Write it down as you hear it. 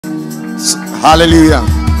Hallelujah.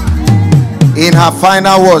 In her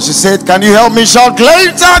final words, she said, can you help me shout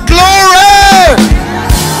greater glory?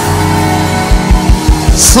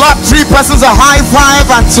 Slap 3 persons a high five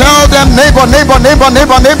and tell them, neighbor, neighbor, neighbor,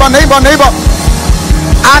 neighbor, neighbor, neighbor, neighbor.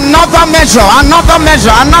 Another measure, another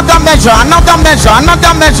measure, another measure, another measure,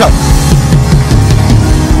 another measure.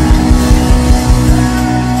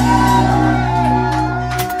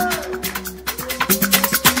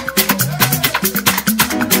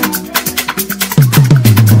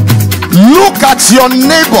 Look at your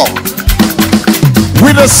neighbor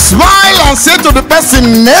with a smile and say to the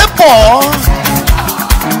person, neighbor,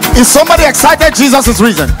 is somebody excited Jesus is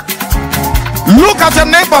risen? Look at your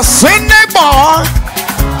neighbor, say, neighbor,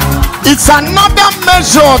 it's another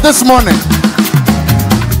measure this morning.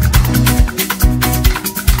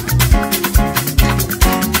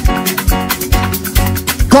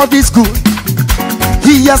 God is good,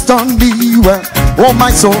 He has done me well. Oh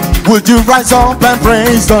my soul, would you rise up and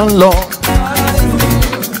praise the Lord?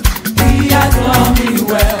 He has done me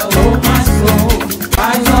well. Oh my soul,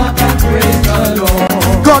 rise up and praise the Lord.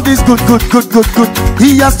 God is good, good, good, good, good.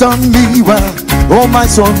 He has done me well. Oh my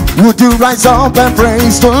soul, would you rise up and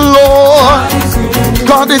praise the Lord?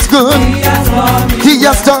 God is good. He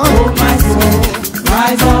has done. Oh my soul,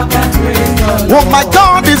 rise up and praise the Lord. Oh my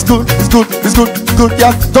God is good, is good, is good, good. He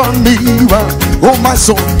has done me well. Oh my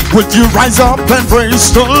soul, would you rise up and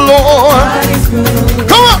praise the Lord?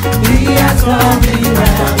 Come on. He has done me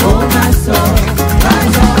well. Oh my soul,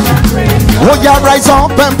 rise up and praise the Lord. Oh yeah, rise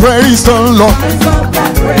up and praise the Lord. Rise up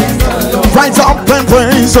and praise the Lord. Rise up and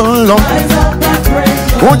praise the Lord. Rise up and praise the Lord.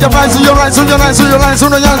 Oh yeah, rise, you rise, you rise, you rise, you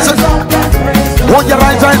rise. Oh yeah,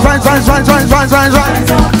 rise, rise, rise, rise, rise, rise, rise, rise, rise.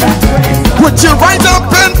 Would you rise up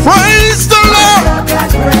and praise the Lord?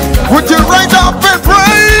 Would you rise up and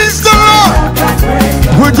praise the Lord?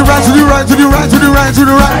 Would you rise, would you rise, would you rise, would you rise, would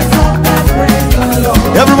you rise?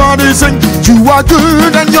 Everybody sing, you are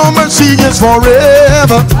good and your mercy is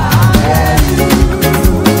forever.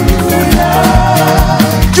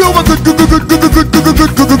 You are good, good, good, good, good, good, good, good,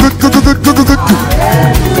 good, good, good, good, good, good, good.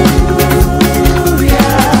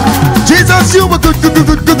 Jesus, you are good, good, good,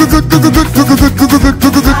 good, good, good, good, good, good, good, good,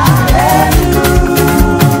 good, good, good.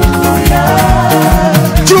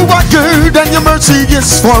 You are good and your mercy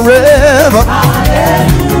is forever.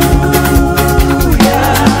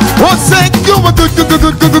 Oh, say you are good, good, good,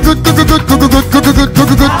 good, good, good, good, good, good, good, good, good,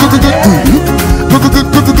 good, good, good,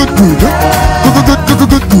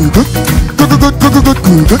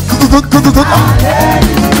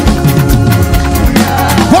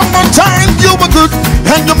 one more time, you are good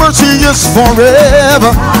and your mercy is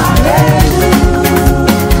forever.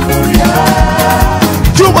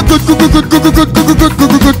 You are good, good, good, good, good, good, good, good,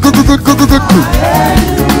 good, good, good, good, good, good.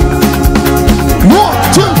 1,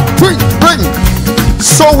 2, 3, bring.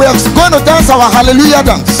 So we are going to dance our hallelujah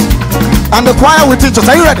dance, and the choir will teach us.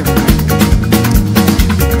 Are you ready?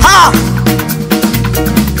 Ha!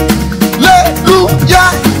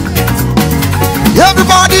 Hallelujah!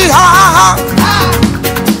 Everybody, ha ha ha!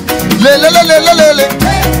 Le le le le le le le.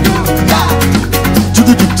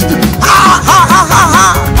 Ha ha ha ha ha!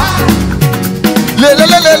 Le le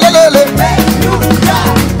le le le le le.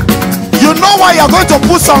 You know why you're going to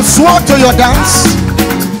put some sword to your dance?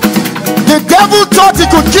 The devil thought he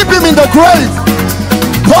could keep him in the grave,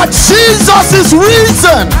 but Jesus is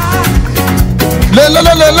risen. Le le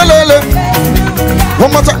le le le le le.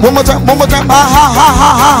 One more time, one more time, one more time. Ha ha ha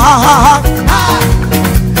ha ha ha ha.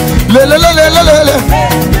 Le le le le le le le.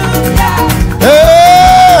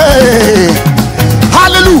 Hey!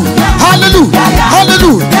 Hallelujah! Hallelujah!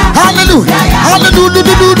 Hallelujah! Hallelujah!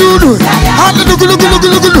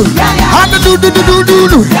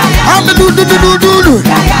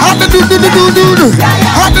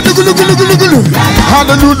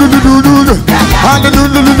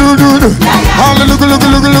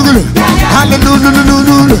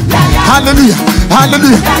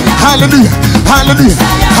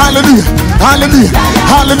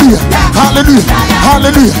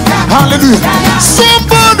 Hallelujah!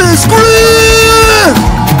 Somebody scream!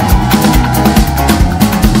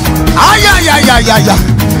 Ay, ay, ay, ay, ay, ay.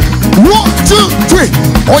 1, 2, 3.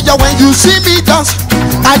 Oh yeah, when you see me dance,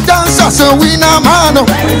 I dance as a winner man.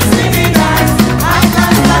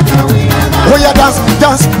 Oh yeah, dance,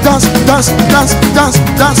 dance, dance, dance, dance, dance,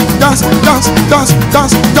 dance, dance, dance, dance,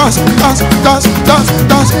 dance, dance, dance, dance,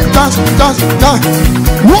 dance, dance, dance, dance.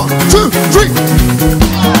 1, 2, 3.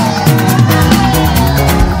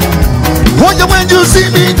 Oh yeah, when you see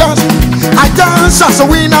me dance, I dance as a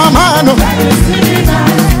winner man.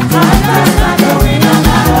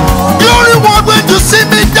 Glory one, when you see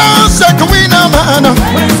me dance like a winner man.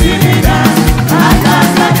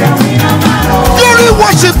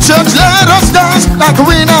 Church, let us dance like a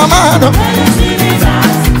winner man.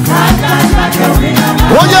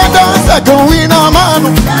 Oh yeah, dance like a winner man.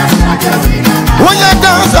 Oh yeah,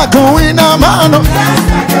 dance like a winner man. Oh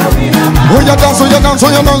yeah, dance, oh yeah, dance, oh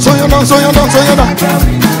yeah, dance, oh yeah, dance, oh yeah, dance, oh yeah, dance.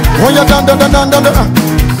 Oh yeah, dance.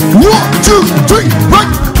 1, 2, 3,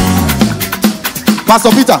 right.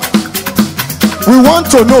 Pastor Peter, we want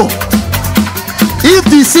to know if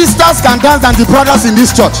the sisters can dance than the brothers in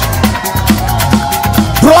this church.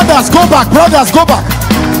 Brothers, go back. Brothers, go back.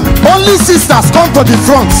 Only sisters come to the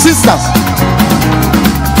front. Sisters.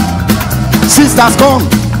 Sisters come.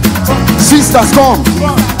 Sisters come.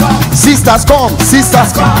 Sisters come.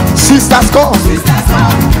 Sisters come. Sisters come.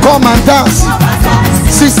 Come and dance.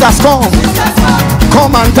 Sisters come.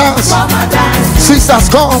 Come and dance. Sisters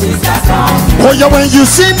come. Oh yeah, when you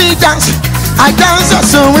see me dance, I dance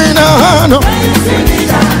as a winner.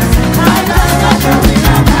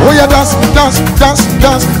 Oh yeah, dance, dance, dance,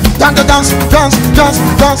 dance, dance, dance, dance, dance,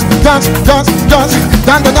 dance, dance, dance, dance,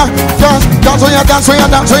 dance, dance, dance, oh yeah, dance, oh yeah,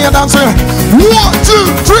 dance, oh yeah, dance, oh yeah. 1,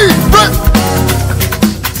 2, 3, break.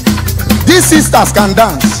 These sisters can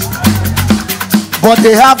dance, but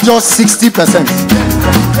they have just 60%,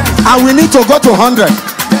 and we need to go to 100.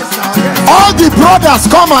 All the brothers,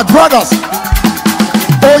 come on, brothers.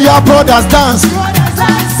 Oh yeah, brothers dance.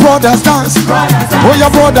 Brothers dance. Oh yeah,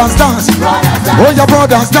 brothers dance. Oh yeah,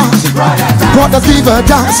 brothers dance. Brothers give a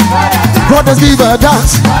dance. Brothers give a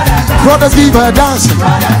dance. Brothers give a dance.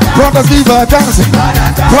 Brothers give a dance.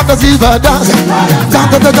 Brothers give a dance.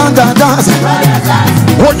 Dance.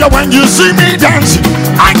 Oh yeah, when you see me dance,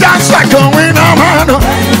 I dance like a winner man.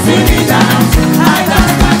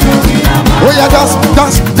 Oh yeah, dance,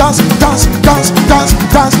 dance, dance, dance, dance, dance,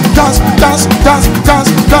 dance, dance, dance, dance, dance,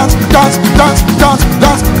 dance, dance, dance, dance,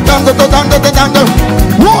 dance, dance.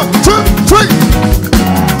 1, 2, 3.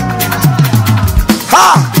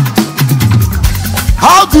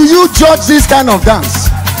 How do you judge this kind of dance?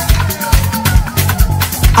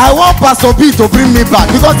 I want Pastor B to bring me back,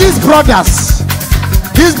 because these brothers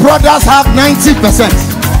have 90%.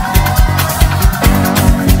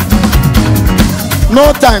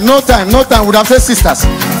 No time would have said sisters.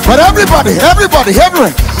 But everybody,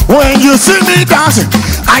 everywhere. When you see me dancing,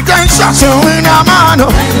 I dance as a winner man.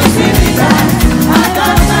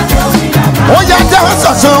 Oh yeah, dance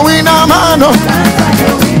as a winner man. Oh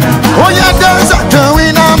yeah, dance as a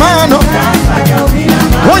winner man.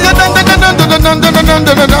 Oh yeah, dance.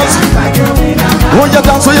 Oh yeah,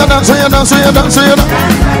 dance, oh yeah, dance, oh yeah, dance, oh yeah, dance, oh yeah, dance.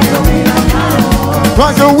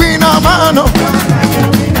 Like a winner man.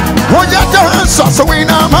 Oh yeah, dance as a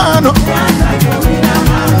winner man.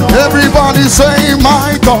 Everybody say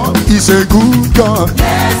my God is a good God.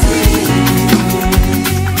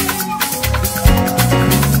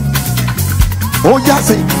 Oh yeah,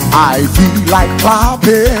 say I feel like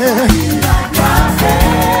clapping.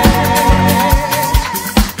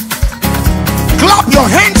 Clap your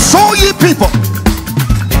hands, all ye people.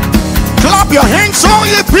 Clap your hands, all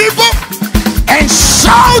ye people, and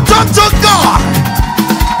shout unto God.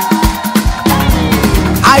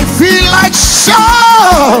 I feel like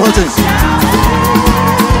shouting.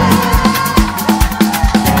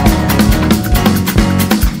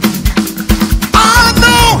 I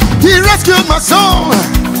know He rescued my soul.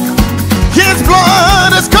 His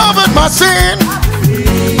blood has covered my sin.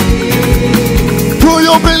 Do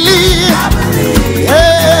you believe?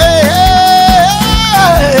 Hey,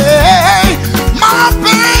 my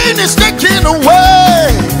pain is taken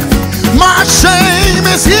away. My shame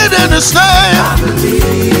is hidden in His name.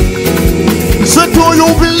 So do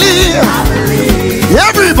you believe?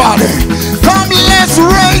 Everybody, come let's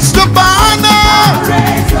raise the banner.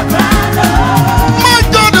 My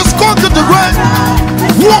God has conquered the grave.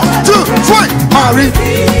 1, 2, 3. My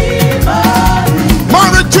Redeemer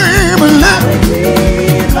live.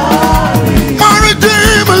 My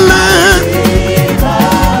Redeemer live.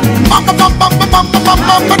 My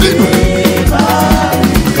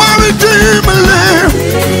Redeemer live. My Redeemer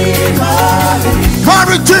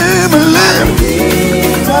live.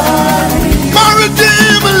 My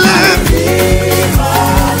Redeemer live.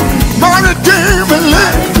 My Redeemer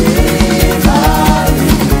live.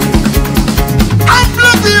 I'm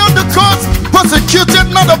living on the cross, persecuted,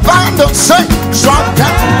 not abandoned, saints struck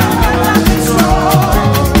down.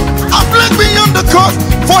 I'm living on the cross,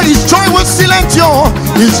 for His joy will still endure.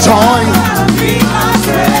 His joy.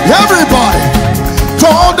 Everybody, to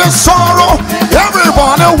all the sorrow,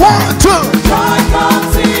 everybody want to.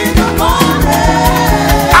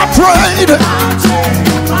 I prayed,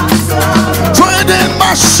 trading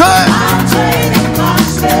my shame,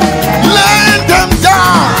 laying them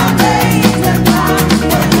down.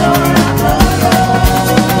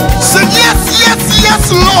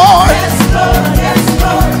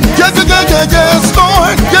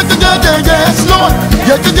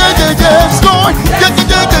 yes, Lord.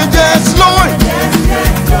 Yes, Lord.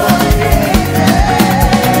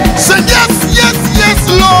 Say yes, yes, yes,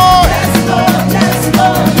 Lord.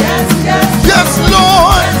 Yes,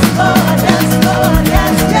 Lord.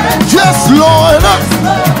 Yes, Lord.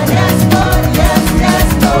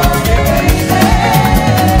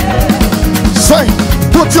 Say,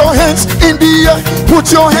 put your hands in the air.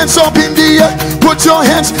 Put your hands up in the air. Put your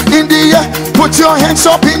hands in the air. Put your hands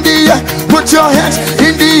up in the air. Put your hands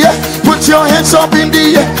in the air. Put your hands up in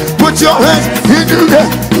the air. Put your hands in the air.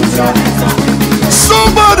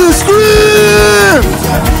 Somebody scream.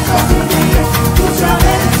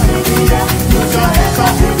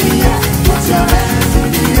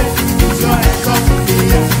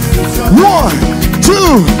 One,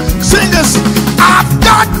 two, sing this. I've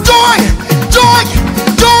got joy, joy,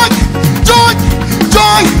 joy, joy,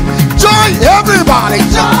 joy, joy. Everybody,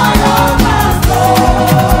 joy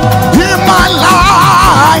in my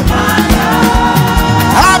life.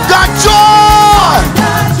 I've got joy,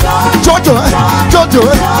 joy, joy, joy,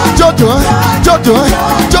 joy, joy, joy, joy,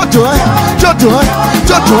 joy, joy, joy,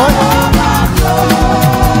 joy, joy.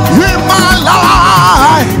 In my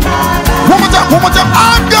life. One more time, one more time.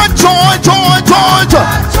 I've got joy, joy, joy, joy.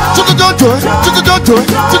 Joy, joy, joy, joy, joy,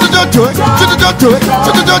 joy, joy,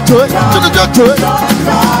 joy, joy, joy, joy.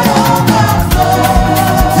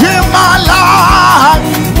 In my life,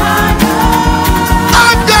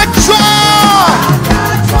 I've got joy,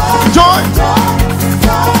 joy.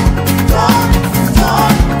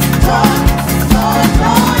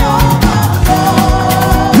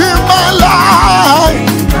 In my life,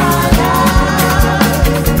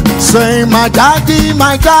 say my daddy,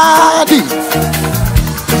 my daddy.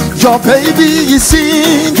 Your baby is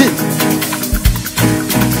singing.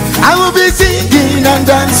 I will be singing and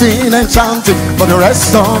dancing and chanting for the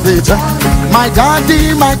rest of it. My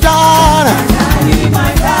daddy, my daddy.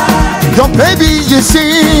 Your baby is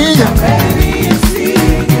singing.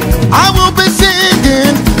 I will be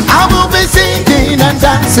singing. I will be singing and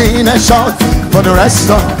dancing and shouting for the rest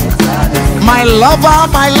of it. My lover,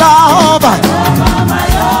 my lover.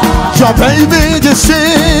 Your baby is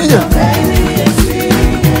singing.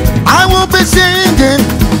 I will be singing,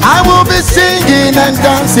 I will be singing and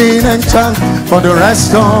dancing and chanting for the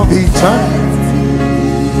rest of eternity.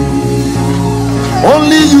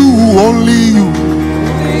 Only you, only you.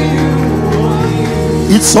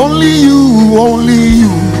 It's only you, only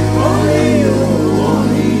you.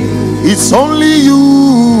 It's only you.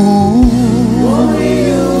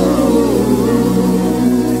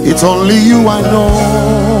 It's only you I know.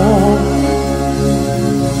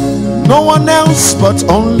 No one else but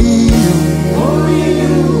only you. Only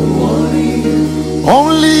you, only you.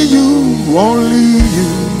 Only you, only you.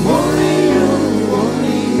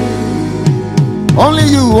 Only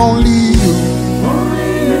you, only you.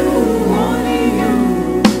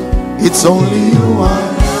 It's only you.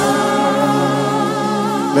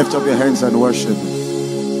 Lift up your hands and worship.